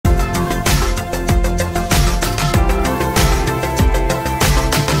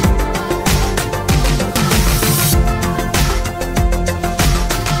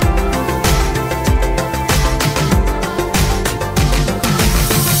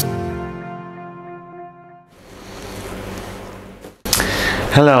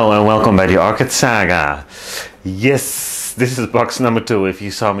Hello and welcome by the Orchid Saga. Yes, this is box number 2. If you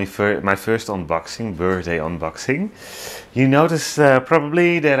saw me my first unboxing, birthday unboxing, you noticed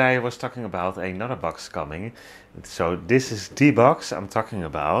probably that I was talking about another box coming. So this is the box I'm talking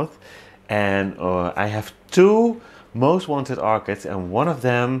about, and I have 2 most wanted orchids, and one of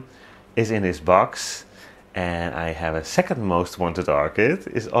them is in this box. And I have a second most wanted orchid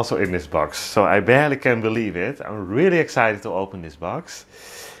is also in this box. So I barely can believe it. I'm really excited to open this box.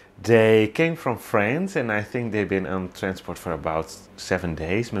 They came from France and I think they've been on transport for about 7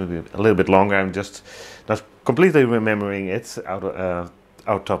 days, maybe a little bit longer. I'm just not completely remembering it on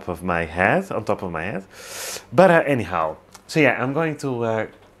top of my head. But anyhow, so yeah, I'm going to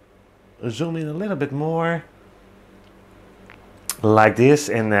zoom in a little bit more. Like this,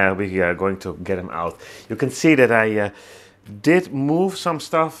 and we are going to get them out. You can see that I did move some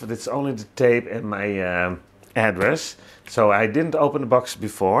stuff. It's only the tape and my address. So I didn't open the box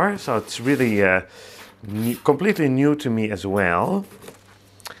before. So it's really completely new to me as well.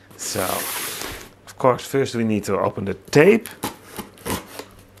 So, of course, first we need to open the tape.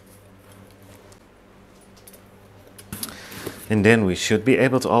 And then we should be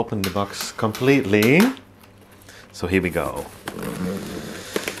able to open the box completely. So here we go.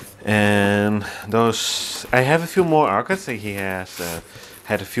 And those, I have a few more orchids. He has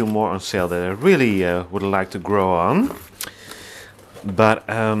had a few more on sale that I really would like to grow on. But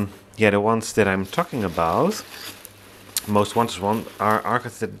yeah, the ones that I'm talking about, most wanted one, are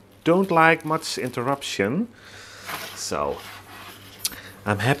orchids that don't like much interruption. So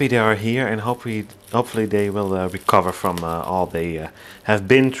I'm happy they are here, and hopefully they will recover from all they have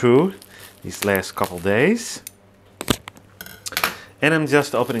been through these last couple days. And I'm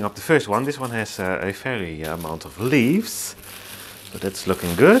just opening up the first one. This one has a fair amount of leaves, so that's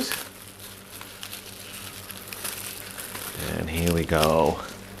looking good. And here we go.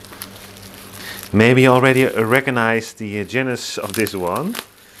 Maybe you already recognize the genus of this one.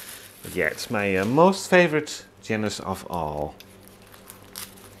 But yeah, it's my most favorite genus of all.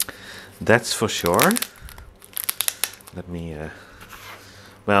 That's for sure. Let me...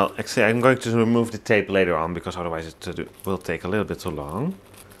 well, actually, I'm going to remove the tape later on because otherwise it will take a little bit too long.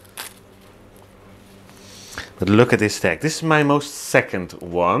 But look at this tag. This is my most second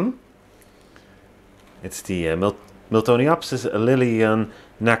one. It's the Miltoniopsis Lillian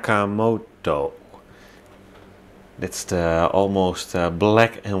Nakamoto. That's the almost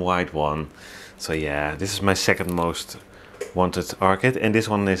black and white one. So yeah, this is my second most wanted orchid. And this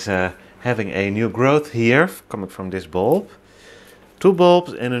one is having a new growth here, coming from this bulb. 2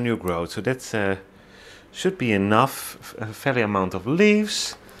 bulbs and a new growth, so that's should be enough, a fairly amount of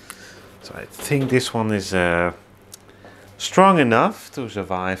leaves. So I think this one is strong enough to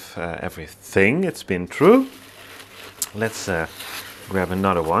survive everything it's been through. Let's grab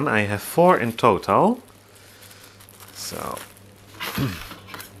another one. I have 4 in total. So,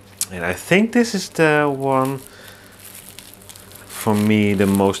 and I think this is the one, for me, the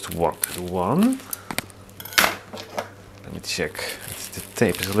most wanted one. Let me check. The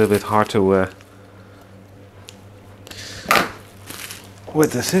tape is a little bit hard to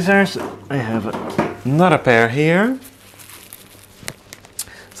with the scissors. I have another pair here.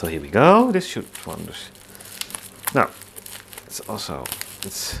 So here we go. This should wonders. Now, it's also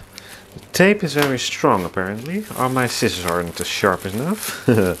the tape is very strong apparently. Or my scissors aren't sharp enough.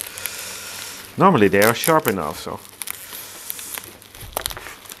 Normally they are sharp enough, so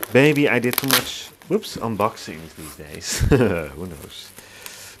maybe I did too much. Whoops, unboxings these days. Who knows?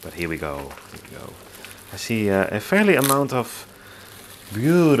 But here we go. Here we go. I see a fairly amount of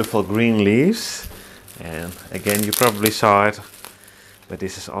beautiful green leaves. And again, you probably saw it, but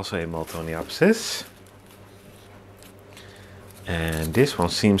this is also a Miltoniopsis. And this one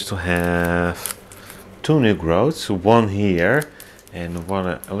seems to have 2 new growths, one here and one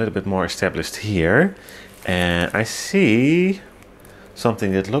a little bit more established here. And I see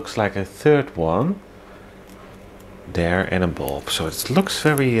something that looks like a 3rd one there and a bulb, so it looks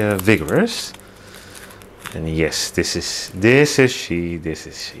very vigorous. And yes, this is she,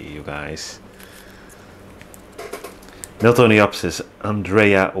 you guys. Miltoniopsis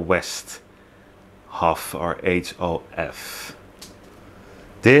Andrea West Hoff, or H-O-F.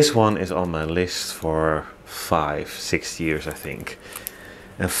 This one is on my list for 5-6 years, I think,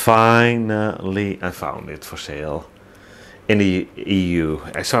 and finally I found it for sale in the EU.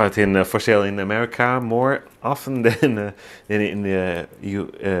 I saw it for sale in America more often than in the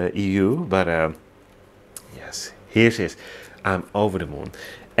EU, but yes, here it is. I'm over the moon.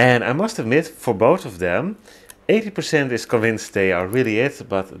 And I must admit, for both of them, 80% is convinced they are really it,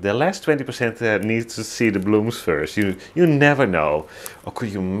 but the last 20% needs to see the blooms first. You never know. Or could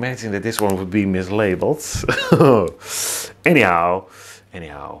you imagine that this one would be mislabeled?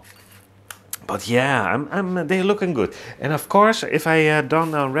 anyhow. But yeah, they're looking good. And of course, if I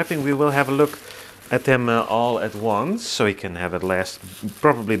done unwrapping, we will have a look at them all at once, so we can have at last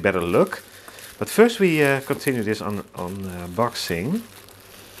probably better look. But first we continue this on unboxing.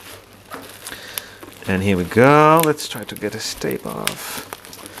 And here we go. Let's try to get this tape off.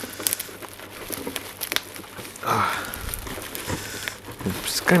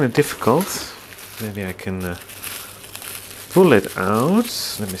 It's kind of difficult. Maybe I can pull it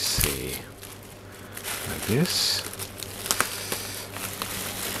out. Let me see. Like this.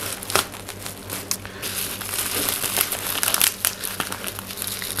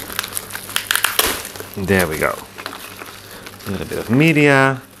 There we go. A little bit of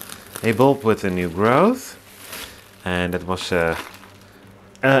media. A bulb with a new growth. And that was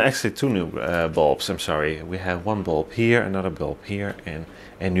actually two new bulbs. I'm sorry. We have one bulb here, another bulb here, and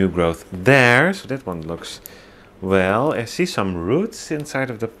a new growth there. So that one looks well. I see some roots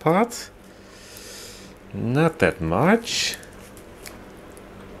inside of the pot. Not that much,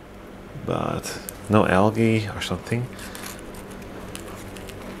 but no algae or something.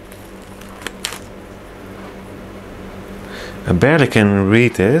 I barely can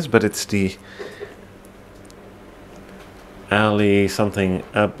read this, but it's the Ali something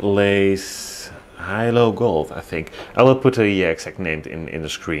Ablaze High-Low Gold, I think. I will put the exact name in the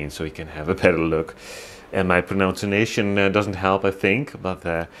screen so you can have a better look. And my pronunciation doesn't help, I think, but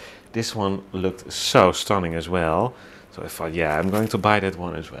this one looked so stunning as well. So I thought, yeah, I'm going to buy that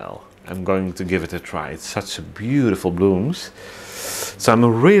one as well. I'm going to give it a try. It's such a beautiful blooms. So I'm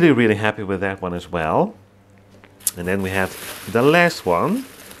really, really happy with that one as well. And then we have the last one.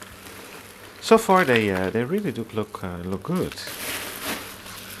 So far they really do look good.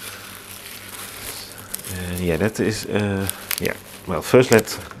 Yeah, that is yeah. Well, first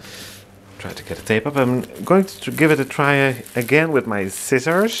let's try to get the tape up. I'm going to give it a try again with my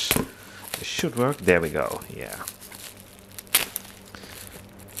scissors. It should work. There we go. Yeah.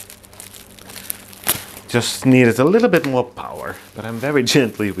 Just needed a little bit more power, but I'm very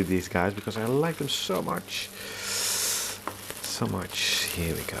gently with these guys because I like them so much. So much.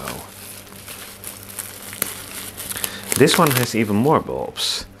 Here we go. This one has even more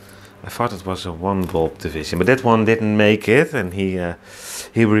bulbs. I thought it was a one bulb division, but that one didn't make it, and he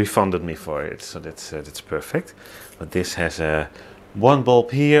refunded me for it, so that's perfect. But this has one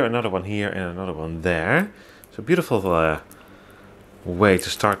bulb here, another one here, and another one there. So beautiful way to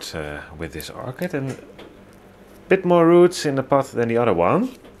start with this orchid, and a bit more roots in the pot than the other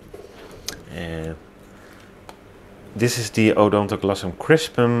one. And this is the Odontoglossum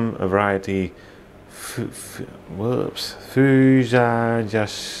crispum variety. Fusa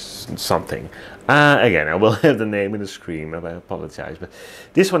just something. Again, I will have the name in the screen. I apologize, but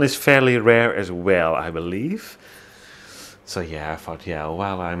this one is fairly rare as well, I believe. So yeah, I thought, yeah,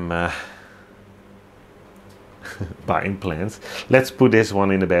 while I'm buying plants, let's put this one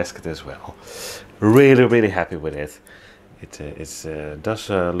in the basket as well. Really, really happy with it. It does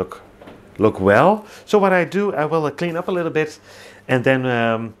look well. So what I do, I will clean up a little bit, and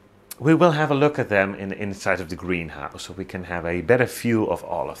then we will have a look at them inside of the greenhouse, so we can have a better view of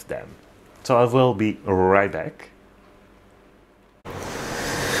all of them. So I will be right back.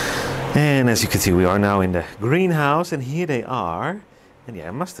 And as you can see, we are now in the greenhouse, and here they are. And yeah,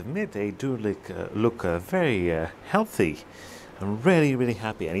 I must admit, they do look very healthy. I'm really, really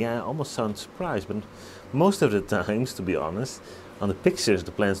happy. And yeah, I almost sound surprised, but most of the times, to be honest, on the pictures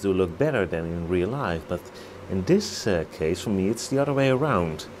the plants do look better than in real life. But in this case, for me, it's the other way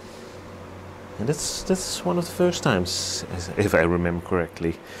around. And that's one of the first times, if I remember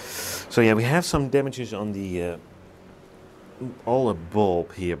correctly. So yeah, we have some damages on the all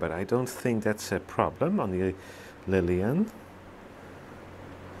bulb here, but I don't think that's a problem on the Lillian,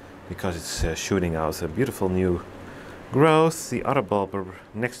 because it's shooting out a beautiful new growth. The other bulb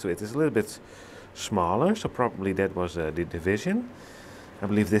next to it is a little bit smaller, so probably that was the division. I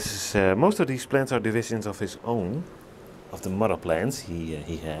believe this is most of these plants are divisions of his own, of the mother plants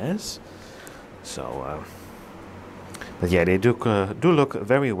he has. So, but yeah, they do look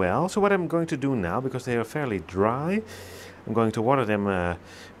very well. So what I'm going to do now, because they are fairly dry, I'm going to water them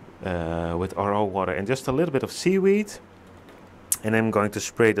with RO water and just a little bit of seaweed. And I'm going to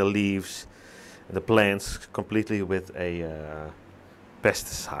spray the leaves, the plants completely with a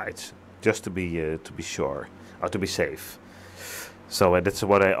pesticides, just to be sure, or to be safe. So that's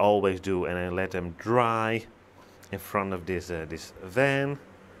what I always do, and I let them dry in front of this this van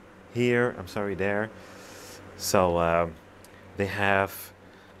here. I'm sorry, there. So they have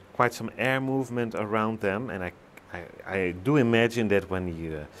quite some air movement around them, and I do imagine that when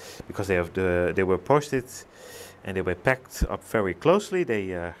you, because they were posted and they were packed up very closely,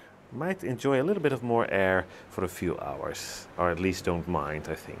 they might enjoy a little bit of more air for a few hours, or at least don't mind,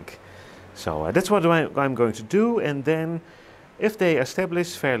 I think. So that's what I'm going to do, and then if they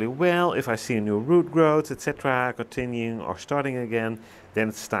establish fairly well, if I see a new root growth, etc., continuing or starting again, then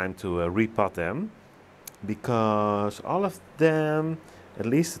it's time to repot them, because all of them, at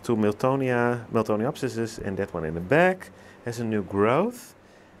least the two Miltoniopsises and that one in the back, has a new growth.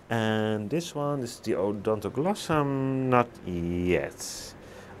 And this one is the Odontoglossum, not yet.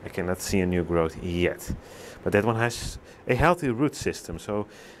 I cannot see a new growth yet. But that one has a healthy root system, so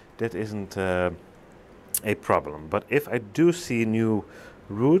that isn't a problem. But if I do see new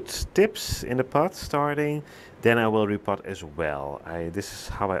root tips in the pot starting, then I will repot as well. This is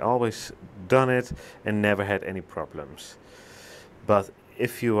how I always done it and never had any problems. But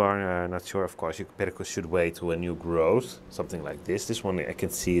if you are not sure, of course, you should wait to a new growth, something like this. This one I can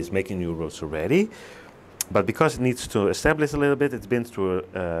see is making new roots already. But because it needs to establish a little bit, it's been through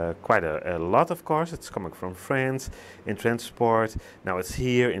quite a lot, of course. It's coming from France in transport. Now it's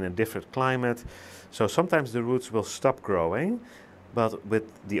here in a different climate. So sometimes the roots will stop growing. But with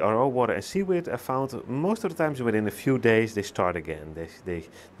the RO water and seaweed, I found most of the times within a few days they start again. The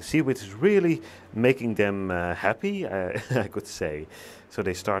seaweed is really making them happy, I could say. So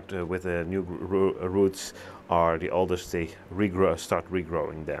they start with the new roots, or the oldest they start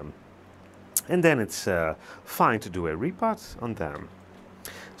regrowing them. And then it's fine to do a repot on them.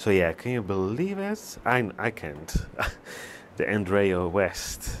 So yeah, can you believe it? I can't. The Andrea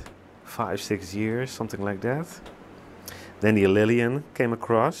West, 5-6 years, something like that. Then the Lillian came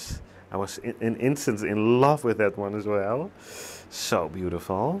across. I was in instant in love with that one as well. So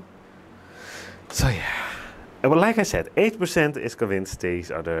beautiful. So yeah. Well, like I said, 8% is convinced these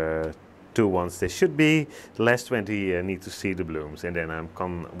are the two ones they should be. The last 20 need to see the blooms. And then I'm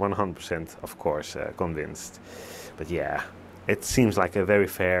 100% of course convinced. But yeah, it seems like a very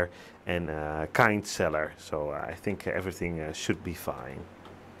fair and kind seller. So I think everything should be fine.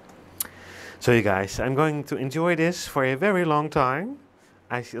 So you guys, I'm going to enjoy this for a very long time.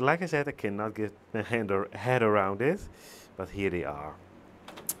 Like I said, I cannot get my head around it, but here they are.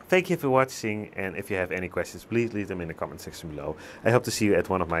 Thank you for watching, and if you have any questions, please leave them in the comment section below. I hope to see you at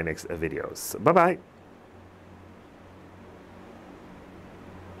one of my next videos. Bye bye!